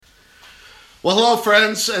Well, hello,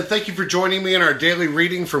 friends, and thank you for joining me in our daily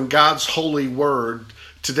reading from God's holy word.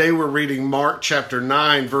 Today we're reading Mark chapter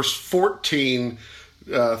 9, verse 14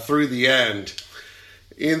 through the end.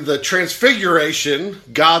 In the Transfiguration,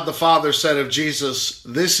 God the Father said of Jesus,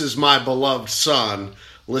 "This is my beloved Son,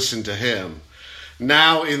 listen to him."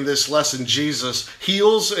 Now in this lesson, Jesus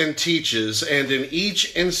heals and teaches, and in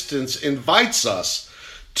each instance invites us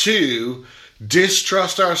to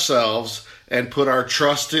distrust ourselves and put our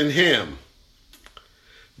trust in him.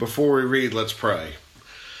 Before we read, let's pray.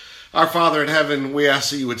 Our Father in heaven, we ask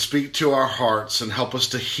that you would speak to our hearts and help us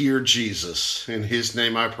to hear Jesus. In his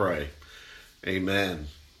name I pray. Amen.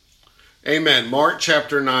 Amen. Mark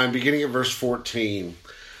chapter 9, beginning at verse 14.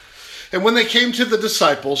 And when they came to the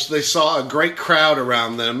disciples, they saw a great crowd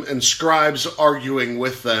around them and scribes arguing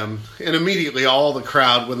with them. And immediately all the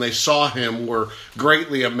crowd, when they saw him, were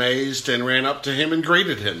greatly amazed and ran up to him and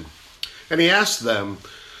greeted him. And he asked them,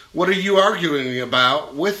 "What are you arguing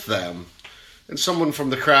about with them?" And someone from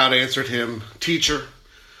the crowd answered him, "Teacher,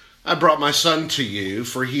 I brought my son to you,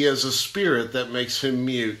 for he has a spirit that makes him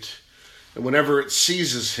mute. And whenever it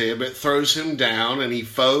seizes him, it throws him down, and he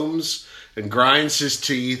foams and grinds his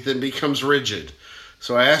teeth and becomes rigid.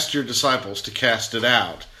 So I asked your disciples to cast it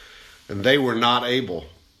out, and they were not able."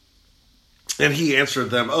 And he answered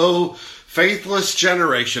them, "O faithless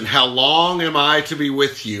generation, how long am I to be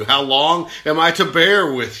with you? How long am I to bear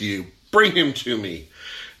with you? Bring him to me."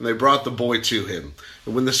 And they brought the boy to him.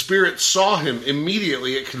 And when the spirit saw him,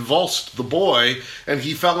 immediately it convulsed the boy, and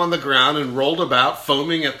he fell on the ground and rolled about,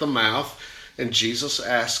 foaming at the mouth. And Jesus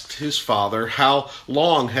asked his father, "How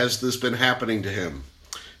long has this been happening to him?"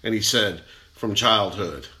 And he said, "From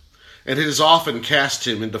childhood. And it has often cast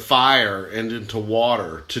him into fire and into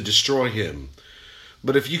water to destroy him.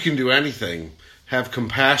 But if you can do anything, have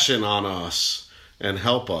compassion on us and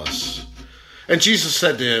help us." And Jesus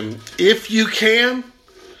said to him, "If you can,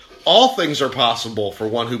 all things are possible for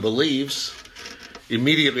one who believes."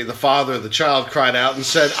 Immediately the father of the child cried out and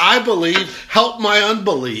said, "I believe, help my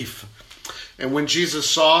unbelief." And when Jesus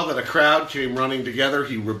saw that a crowd came running together,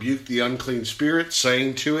 he rebuked the unclean spirit,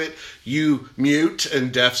 saying to it, "You mute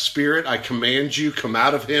and deaf spirit, I command you, come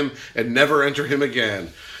out of him and never enter him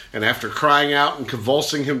again." And after crying out and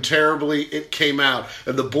convulsing him terribly, it came out.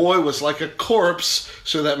 And the boy was like a corpse,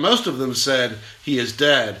 so that most of them said, "He is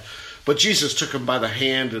dead." But Jesus took him by the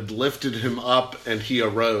hand and lifted him up, and he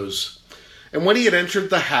arose. And when he had entered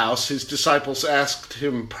the house, his disciples asked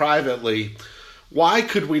him privately, "Why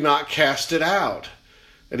could we not cast it out?"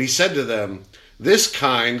 And he said to them, "This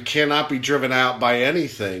kind cannot be driven out by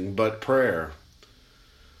anything but prayer."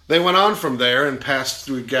 They went on from there and passed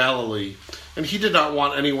through Galilee. And he did not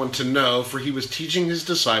want anyone to know, for he was teaching his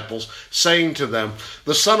disciples, saying to them,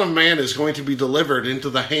 "The Son of Man is going to be delivered into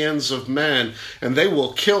the hands of men, and they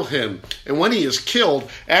will kill him. And when he is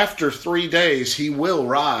killed, after 3 days he will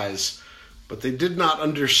rise." But they did not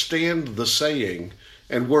understand the saying,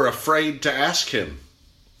 and were afraid to ask him.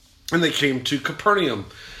 And they came to Capernaum.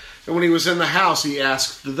 And when he was in the house, he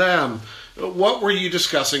asked them, "What were you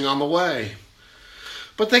discussing on the way?"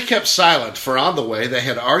 But they kept silent, for on the way they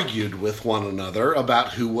had argued with one another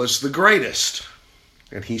about who was the greatest.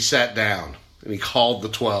 And he sat down, and he called the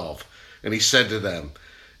 12, and he said to them,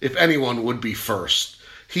 "If anyone would be first,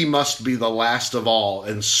 he must be the last of all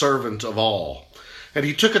and servant of all." And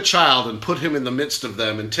he took a child and put him in the midst of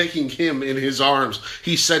them, and taking him in his arms,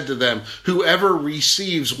 he said to them, "Whoever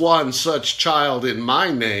receives one such child in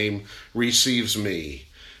my name receives me.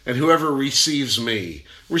 And whoever receives me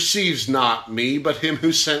receives not me, but him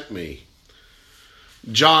who sent me."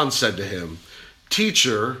 John said to him,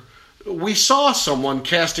 "Teacher, we saw someone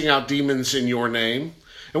casting out demons in your name,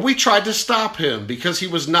 and we tried to stop him because he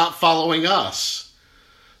was not following us."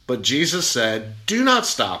 But Jesus said, "Do not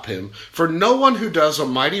stop him, for no one who does a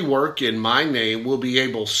mighty work in my name will be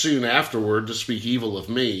able soon afterward to speak evil of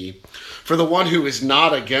me. For the one who is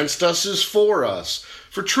not against us is for us.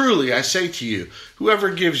 For truly I say to you, whoever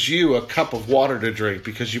gives you a cup of water to drink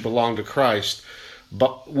because you belong to Christ,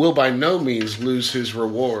 but will by no means lose his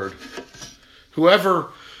reward. Whoever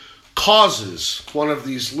causes one of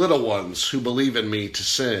these little ones who believe in me to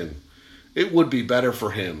sin, it would be better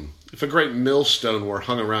for him if a great millstone were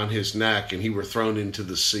hung around his neck and he were thrown into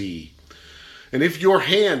the sea. And if your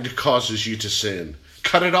hand causes you to sin,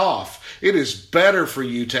 cut it off. It is better for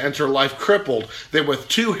you to enter life crippled than with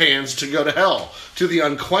 2 hands to go to hell, to the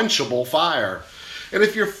unquenchable fire. And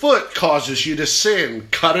if your foot causes you to sin,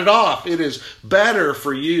 cut it off. It is better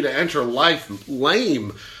for you to enter life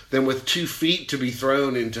lame than with 2 feet to be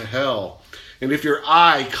thrown into hell. And if your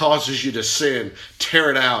eye causes you to sin,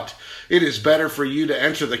 tear it out. It is better for you to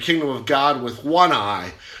enter the kingdom of God with 1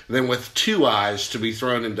 eye than with 2 eyes to be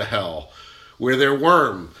thrown into hell, where their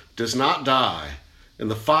worm does not die,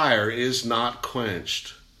 and the fire is not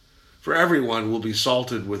quenched. For everyone will be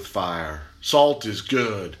salted with fire. Salt is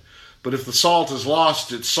good, but if the salt has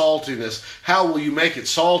lost its saltiness, how will you make it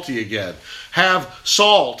salty again? Have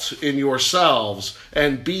salt in yourselves,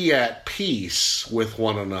 and be at peace with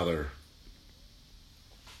one another.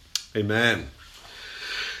 Amen.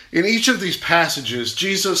 In each of these passages,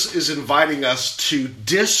 Jesus is inviting us to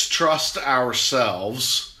distrust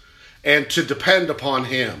ourselves and to depend upon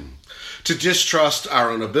him, to distrust our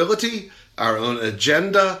own ability, our own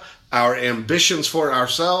agenda, our ambitions for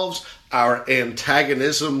ourselves, our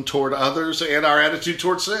antagonism toward others, and our attitude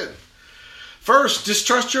toward sin. First,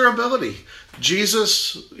 distrust your ability.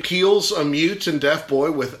 Jesus heals a mute and deaf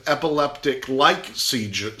boy with epileptic-like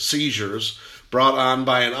seizures brought on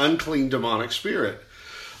by an unclean demonic spirit.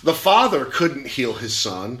 The Father couldn't heal his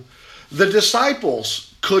son. The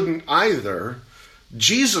disciples couldn't either.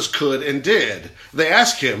 Jesus could and did. They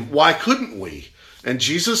asked him, why couldn't we? And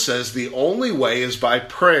Jesus says the only way is by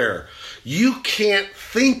prayer. You can't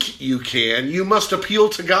think you can. You must appeal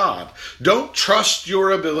to God. Don't trust your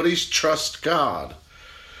abilities. Trust God.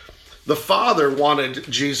 The Father wanted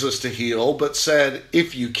Jesus to heal, but said,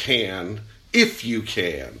 if you can,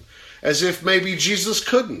 as if maybe Jesus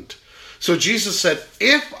couldn't. So Jesus said,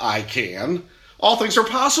 if I can, all things are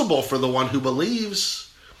possible for the one who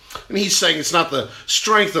believes. And he's saying it's not the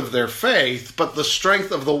strength of their faith, but the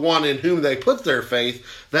strength of the one in whom they put their faith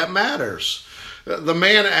that matters. The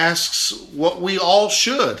man asks what we all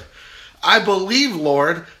should. I believe,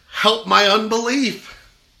 Lord, help my unbelief.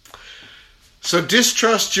 So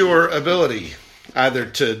distrust your ability, either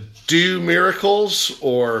to do miracles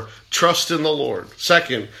or trust in the Lord.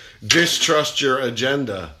 Second, distrust your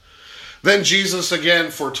agenda. Then Jesus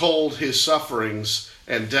again foretold his sufferings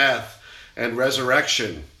and death and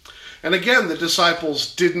resurrection. And again, the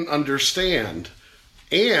disciples didn't understand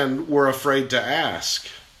and were afraid to ask.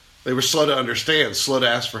 They were slow to understand, slow to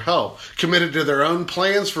ask for help, committed to their own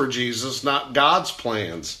plans for Jesus, not God's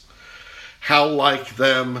plans. How like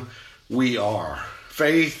them we are.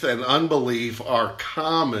 Faith and unbelief are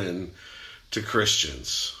common to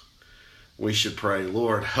Christians. We should pray,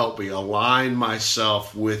 Lord, help me align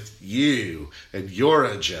myself with you and your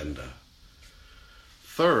agenda.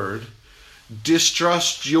 Third,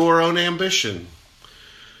 distrust your own ambition.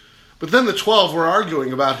 But then the 12 were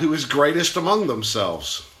arguing about who is greatest among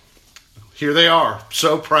themselves. Here they are,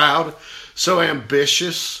 so proud, so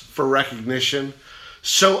ambitious for recognition,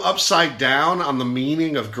 so upside down on the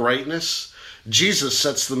meaning of greatness. Jesus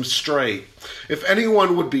sets them straight. If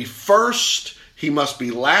anyone would be first, he must be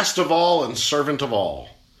last of all and servant of all.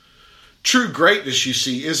 True greatness, you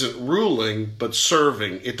see, isn't ruling, but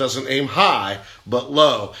serving. It doesn't aim high, but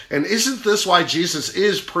low. And isn't this why Jesus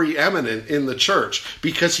is preeminent in the church?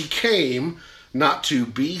 Because he came not to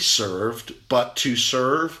be served, but to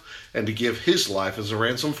serve and to give his life as a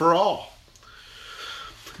ransom for all.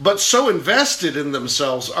 But so invested in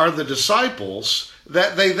themselves are the disciples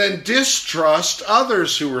that they then distrust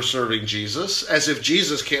others who are serving Jesus, as if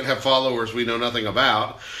Jesus can't have followers we know nothing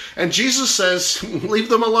about. And Jesus says, leave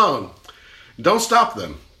them alone. Don't stop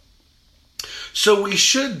them. So we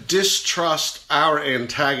should distrust our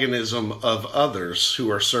antagonism of others who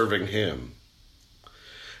are serving him.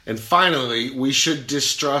 And finally, we should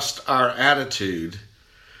distrust our attitude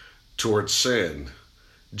towards sin.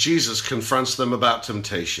 Jesus confronts them about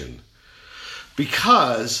temptation.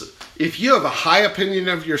 Because if you have a high opinion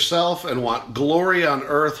of yourself and want glory on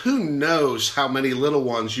earth, who knows how many little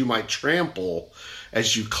ones you might trample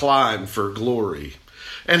as you climb for glory.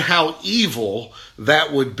 And how evil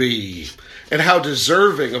that would be. And how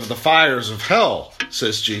deserving of the fires of hell,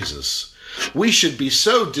 says Jesus. We should be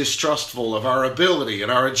so distrustful of our ability and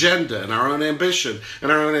our agenda and our own ambition and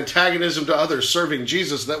our own antagonism to others serving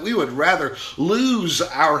Jesus that we would rather lose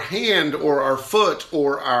our hand or our foot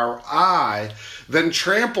or our eye than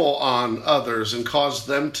trample on others and cause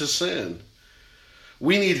them to sin.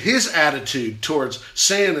 We need his attitude towards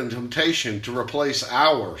sin and temptation to replace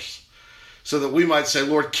ours so that we might say,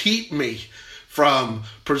 Lord, keep me from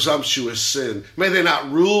presumptuous sin. May they not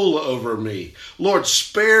rule over me. Lord,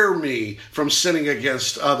 spare me from sinning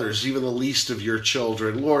against others, even the least of your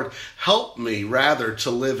children. Lord, help me rather to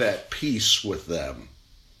live at peace with them.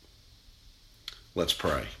 Let's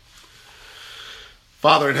pray.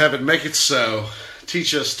 Father in heaven, make it so.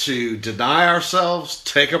 Teach us to deny ourselves,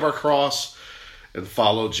 take up our cross, and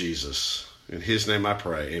follow Jesus. In his name I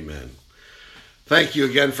pray, amen. Thank you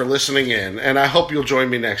again for listening in, and I hope you'll join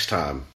me next time.